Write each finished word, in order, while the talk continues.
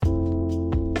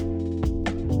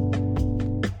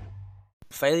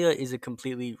Failure is a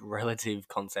completely relative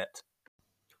concept,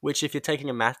 which if you're taking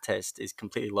a math test is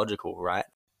completely logical, right?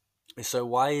 So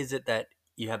why is it that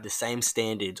you have the same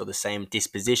standards or the same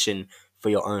disposition for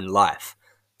your own life?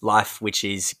 Life which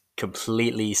is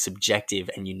completely subjective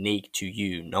and unique to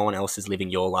you. No one else is living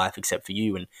your life except for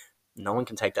you, and no one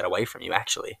can take that away from you,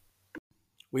 actually.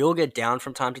 We all get down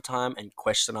from time to time and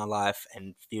question our life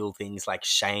and feel things like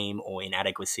shame or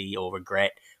inadequacy or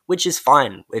regret, which is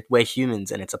fine. We're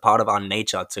humans and it's a part of our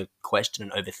nature to question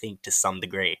and overthink to some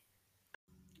degree.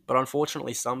 But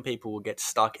unfortunately, some people will get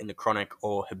stuck in the chronic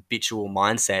or habitual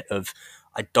mindset of,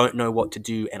 I don't know what to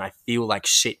do and I feel like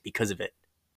shit because of it.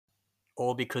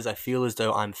 Or because I feel as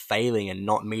though I'm failing and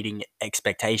not meeting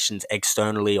expectations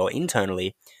externally or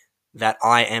internally, that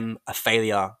I am a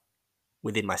failure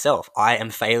within myself. I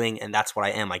am failing and that's what I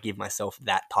am. I give myself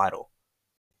that title.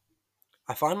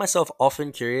 I find myself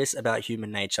often curious about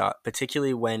human nature,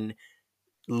 particularly when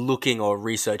looking or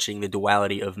researching the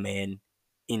duality of man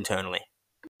internally.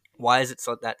 Why is it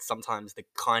so that sometimes the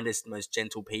kindest, most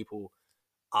gentle people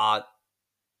are,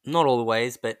 not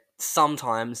always, but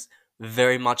sometimes,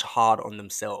 very much hard on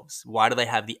themselves? Why do they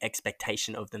have the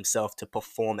expectation of themselves to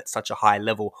perform at such a high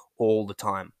level all the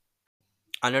time?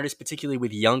 I notice particularly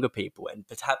with younger people, and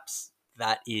perhaps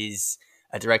that is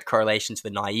a direct correlation to the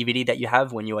naivety that you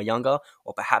have when you are younger,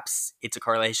 or perhaps it's a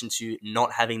correlation to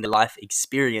not having the life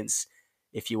experience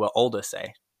if you were older,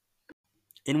 say.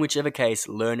 In whichever case,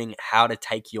 learning how to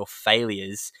take your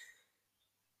failures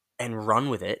and run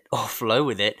with it or flow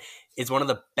with it is one of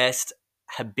the best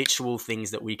habitual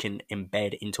things that we can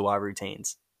embed into our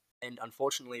routines. And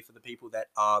unfortunately, for the people that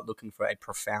are looking for a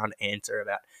profound answer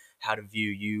about how to view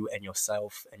you and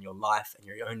yourself and your life and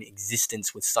your own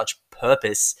existence with such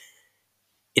purpose,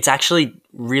 it's actually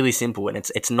really simple, and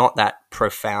it's not that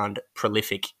profound,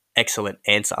 prolific, excellent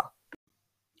answer.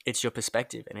 It's your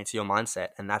perspective and it's your mindset,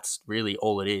 and that's really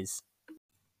all it is.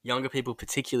 Younger people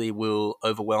particularly will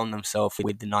overwhelm themselves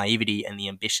with the naivety and the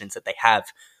ambitions that they have,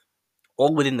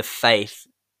 all within the faith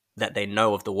that they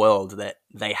know of the world, that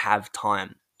they have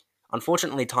time.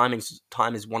 Unfortunately, time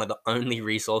is one of the only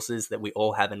resources that we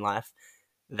all have in life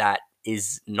that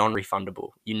is non-refundable.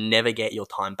 You never get your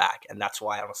time back, and that's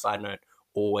why, on a side note,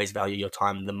 always value your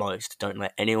time the most. Don't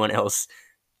let anyone else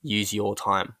use your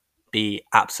time. Be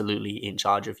absolutely in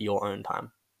charge of your own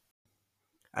time.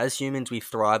 As humans, we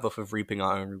thrive off of reaping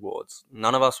our own rewards.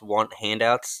 None of us want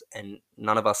handouts, and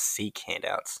none of us seek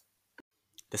handouts.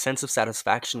 The sense of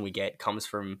satisfaction we get comes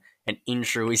from an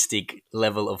intrinsic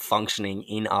level of functioning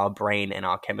in our brain and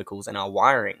our chemicals and our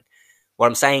wiring. What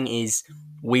I'm saying is,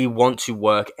 we want to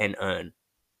work and earn.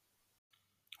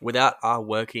 Without our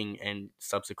working and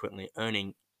subsequently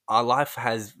earning, our life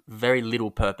has very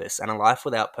little purpose, and a life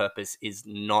without purpose is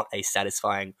not a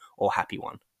satisfying or happy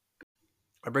one.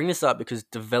 I bring this up because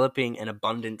developing an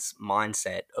abundance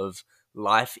mindset of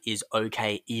life is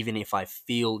okay even if I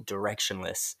feel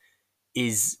directionless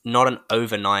is not an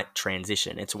overnight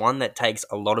transition. It's one that takes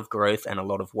a lot of growth and a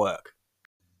lot of work.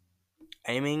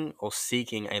 Aiming or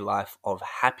seeking a life of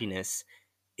happiness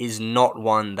is not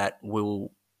one that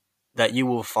you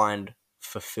will find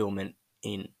fulfillment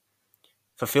in.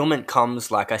 Fulfillment comes,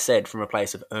 like I said, from a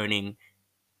place of earning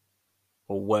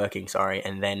or working,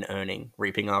 and then earning,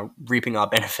 reaping our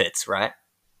benefits, right?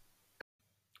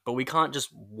 But we can't just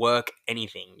work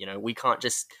anything, we can't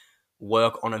just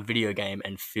work on a video game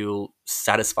and feel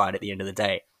satisfied at the end of the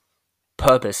day.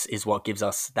 Purpose is what gives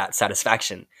us that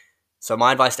satisfaction. So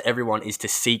my advice to everyone is to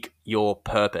seek your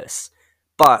purpose.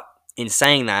 But in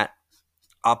saying that,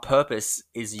 our purpose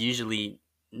is usually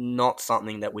not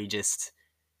something that we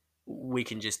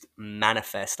can just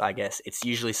manifest, I guess. It's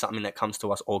usually something that comes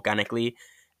to us organically,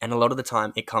 and a lot of the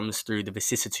time it comes through the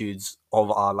vicissitudes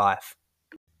of our life.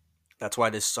 That's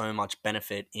why there's so much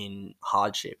benefit in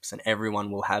hardships, and everyone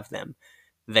will have them.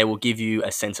 They will give you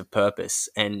a sense of purpose,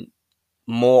 and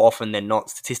more often than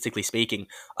not, statistically speaking,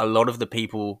 a lot of the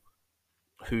people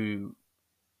who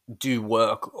do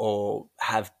work or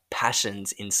have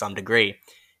passions in some degree,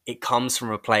 it comes from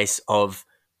a place of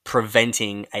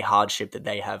preventing a hardship that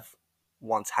they have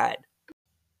once had.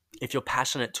 If you're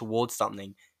passionate towards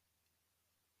something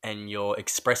and you're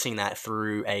expressing that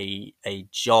through a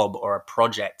job or a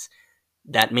project,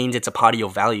 that means it's a part of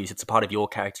your values, it's a part of your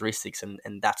characteristics, and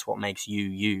that's what makes you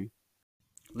you.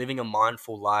 Living a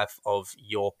mindful life of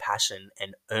your passion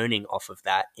and earning off of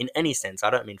that, in any sense, I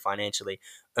don't mean financially,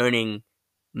 earning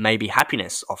maybe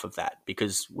happiness off of that,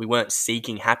 because we weren't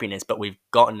seeking happiness, but we've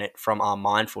gotten it from our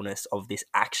mindfulness of this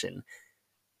action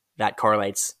that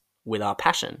correlates with our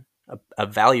passion, a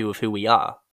value of who we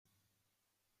are.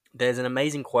 There's an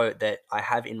amazing quote that I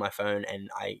have in my phone, and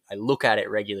I look at it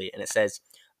regularly, and it says,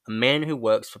 "A man who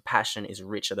works for passion is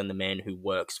richer than the man who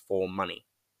works for money."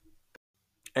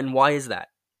 And why is that?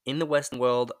 In the Western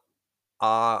world,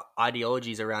 our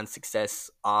ideologies around success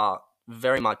are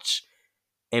very much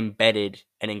embedded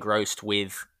and engrossed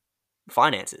with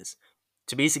finances.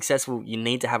 To be successful, you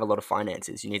need to have a lot of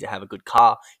finances. You need to have a good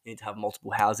car. You need to have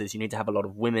multiple houses. You need to have a lot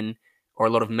of women or a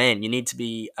lot of men. You need to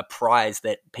be a prize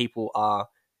that people are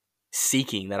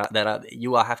seeking.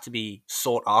 You are have to be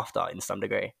sought after in some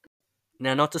degree.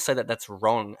 Now, not to say that that's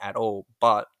wrong at all,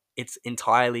 but it's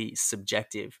entirely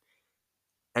subjective,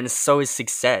 and so is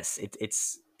success.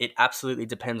 It absolutely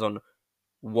depends on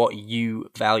what you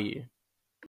value.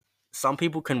 Some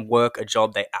people can work a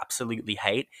job they absolutely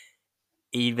hate,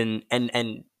 even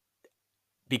and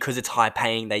because it's high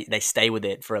paying, they stay with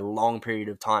it for a long period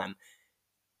of time.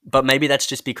 But maybe that's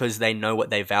just because they know what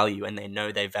they value, and they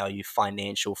know they value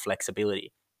financial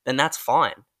flexibility. Then that's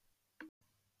fine.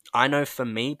 I know for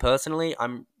me personally,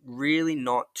 I'm really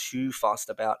not too fussed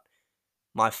about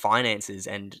my finances,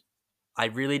 and I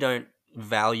really don't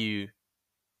value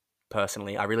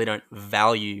I really don't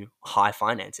value high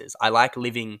finances. I like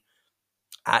living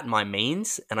at my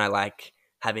means, and I like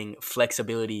having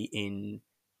flexibility in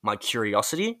my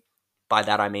curiosity. By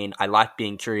that I mean I like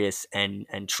being curious and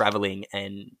traveling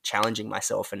and challenging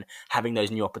myself and having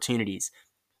those new opportunities.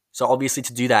 So obviously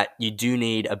to do that, you do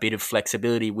need a bit of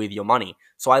flexibility with your money.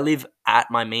 So I live at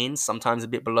my means, sometimes a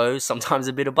bit below, sometimes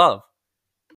a bit above.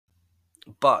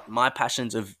 But my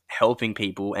passions of helping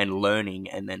people and learning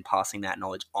and then passing that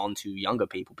knowledge on to younger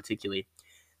people particularly,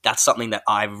 that's something that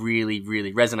I really,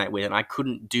 really resonate with. And I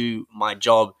couldn't do my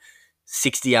job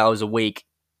 60 hours a week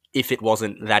if it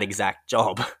wasn't that exact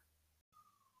job.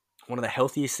 One of the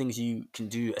healthiest things you can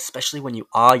do, especially when you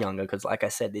are younger, because like I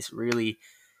said, it really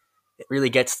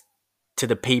gets to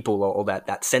the people, or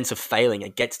that sense of failing.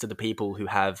 It gets to the people who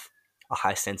have a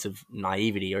high sense of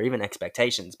naivety or even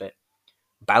expectations. But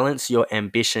balance your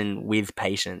ambition with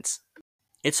patience.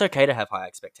 It's okay to have high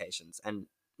expectations, and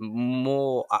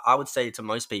more, I would say to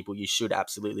most people, you should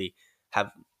absolutely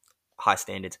have high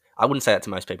standards. I wouldn't say that to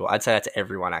most people. I'd say that to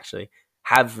everyone, actually.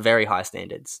 Have very high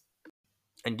standards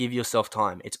and give yourself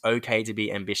time. It's okay to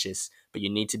be ambitious, but you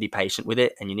need to be patient with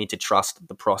it, and you need to trust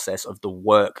the process of the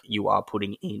work you are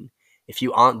putting in. If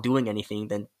you aren't doing anything,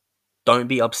 then don't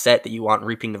be upset that you aren't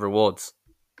reaping the rewards.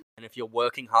 And if you're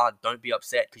working hard, don't be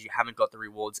upset because you haven't got the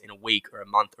rewards in a week or a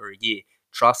month or a year.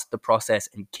 Trust the process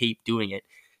and keep doing it.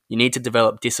 You need to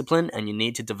develop discipline, and you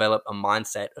need to develop a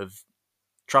mindset of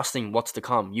trusting what's to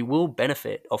come. You will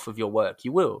benefit off of your work.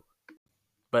 You will.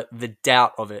 But the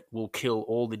doubt of it will kill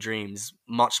all the dreams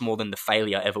much more than the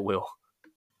failure ever will.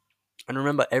 And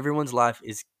remember, everyone's life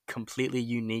is completely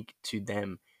unique to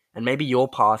them. And maybe your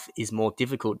path is more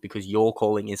difficult because your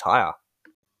calling is higher.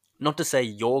 Not to say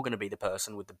you're going to be the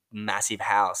person with the massive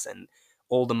house and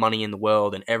all the money in the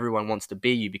world and everyone wants to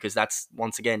be you, because that's,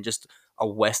 once again, just a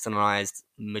westernized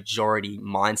majority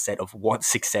mindset of what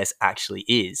success actually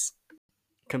is.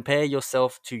 Compare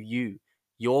yourself to you.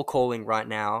 Your calling right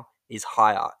now is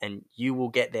higher, and you will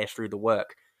get there through the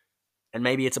work. And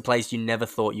maybe it's a place you never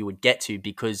thought you would get to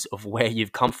because of where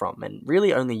you've come from. And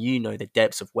really, only you know the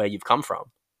depths of where you've come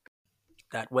from.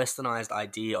 That westernized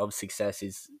idea of success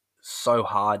is so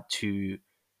hard to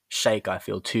shake, I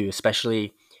feel, too,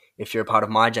 especially if you're a part of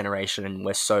my generation and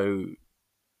we're so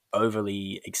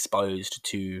overly exposed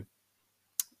to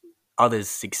others'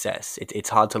 success. It's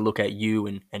hard to look at you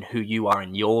and who you are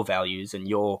and your values and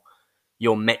your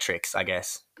metrics, I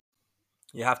guess.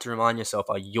 You have to remind yourself,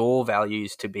 are your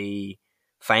values to be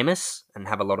famous and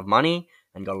have a lot of money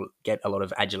and get a lot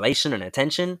of adulation and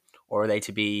attention, or are they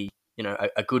to be,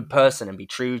 a good person and be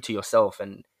true to yourself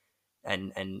and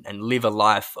live a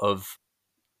life of,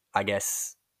 I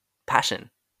guess, passion?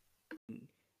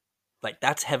 Like,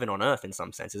 that's heaven on earth in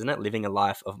some sense, isn't it? Living a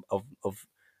life of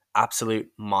absolute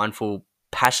mindful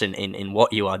passion in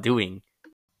what you are doing.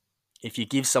 If you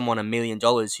give someone $1 million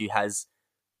who has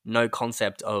no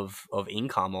concept of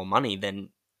income or money, then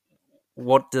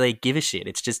what do they give a shit?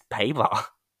 It's just paper.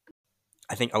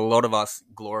 I think a lot of us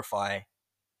glorify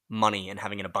money and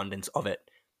having an abundance of it,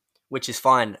 which is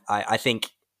fine. I think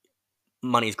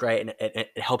money is great, and it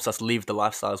helps us live the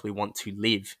lifestyles we want to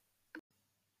live.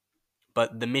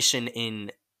 But the mission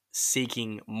in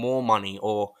seeking more money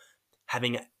or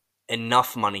having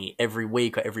enough money every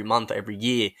week or every month or every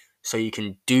year so you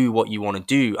can do what you want to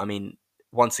do, I mean,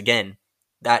 once again,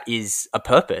 that is a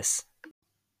purpose.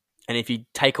 And if you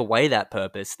take away that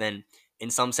purpose, then in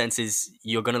some senses,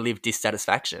 you're going to live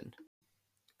dissatisfaction.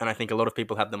 And I think a lot of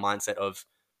people have the mindset of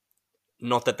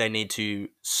Not that they need to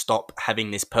stop having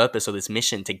this purpose or this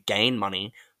mission to gain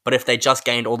money, but if they just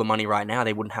gained all the money right now,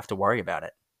 they wouldn't have to worry about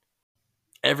it.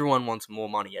 Everyone wants more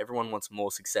money. Everyone wants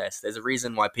more success. There's a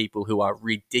reason why people who are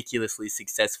ridiculously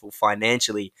successful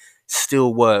financially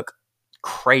still work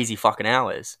crazy fucking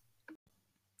hours.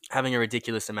 Having a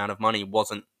ridiculous amount of money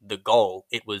wasn't the goal.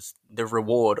 It was the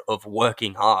reward of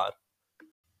working hard.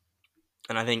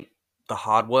 And I think the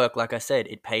hard work, like I said,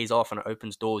 it pays off and it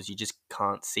opens doors you just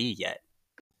can't see yet.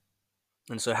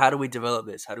 And so how do we develop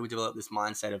this? How do we develop this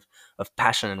mindset of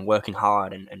passion and working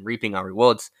hard and reaping our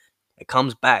rewards? It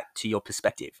comes back to your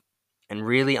perspective and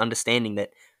really understanding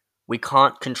that we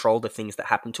can't control the things that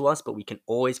happen to us, but we can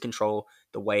always control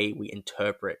the way we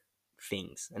interpret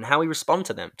things and how we respond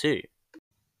to them too.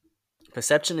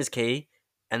 Perception is key,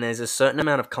 and there's a certain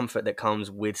amount of comfort that comes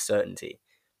with certainty.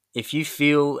 If you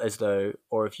feel as though,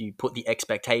 or if you put the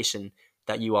expectation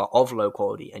that you are of low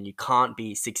quality and you can't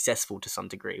be successful to some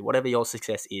degree, whatever your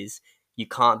success is, you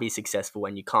can't be successful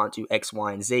and you can't do X,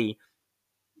 Y, and Z,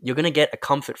 you're going to get a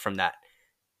comfort from that.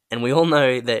 And we all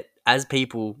know that as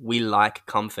people, we like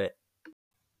comfort.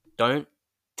 Don't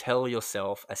tell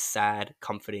yourself a sad,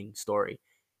 comforting story,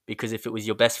 because if it was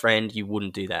your best friend, you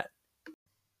wouldn't do that.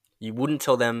 You wouldn't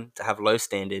tell them to have low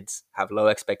standards, have low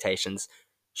expectations,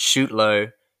 shoot low,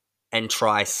 and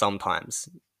try sometimes.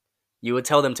 You would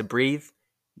tell them to breathe,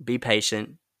 be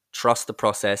patient, trust the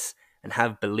process, and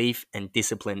have belief and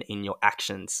discipline in your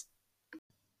actions.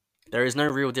 There is no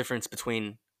real difference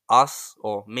between us,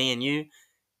 or me and you,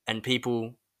 and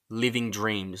people living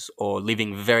dreams or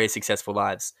living very successful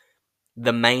lives.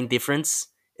 The main difference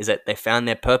is that they found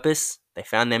their purpose, they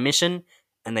found their mission,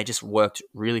 and they just worked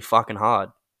really fucking hard.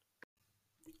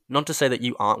 Not to say that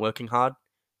you aren't working hard,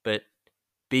 but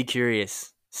be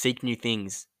curious, seek new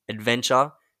things,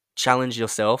 adventure, challenge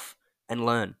yourself, and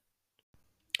learn.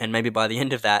 And maybe by the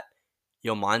end of that,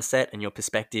 your mindset and your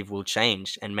perspective will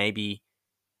change, and maybe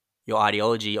your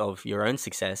ideology of your own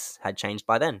success had changed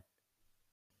by then.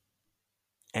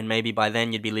 And maybe by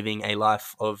then you'd be living a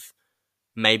life of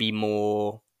maybe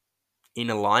more in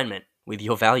alignment with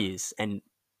your values. And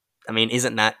I mean,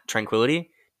 isn't that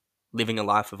tranquility? Living a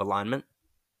life of alignment.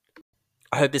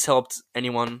 I hope this helped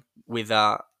anyone with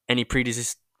any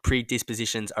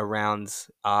predispositions around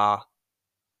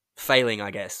failing,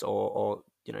 I guess, or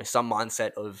some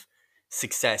mindset of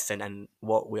success and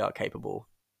what we are capable.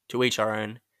 To each our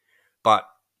own. But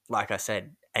like I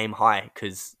said, aim high,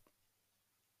 because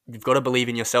you've got to believe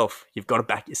in yourself. You've got to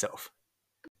back yourself.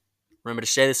 Remember to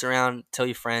share this around, tell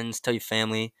your friends, tell your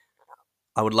family.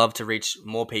 I would love to reach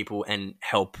more people and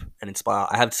help and inspire.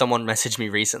 I had someone message me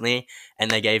recently and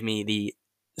they gave me the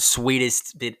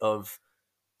sweetest bit of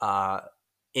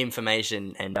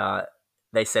information, and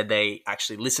they said they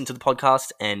actually listened to the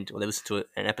podcast or they listened to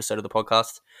an episode of the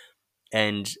podcast,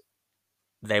 and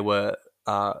they were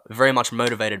very much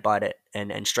motivated by it,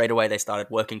 and straight away they started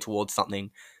working towards something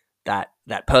that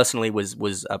personally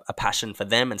was a passion for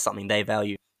them and something they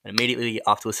value. And immediately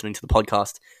after listening to the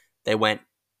podcast, they went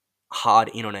hard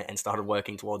in on it and started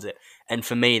working towards it. And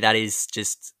for me, that is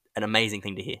just an amazing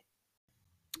thing to hear.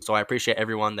 So I appreciate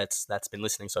everyone that's been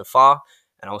listening so far,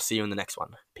 and I'll see you in the next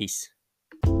one. Peace.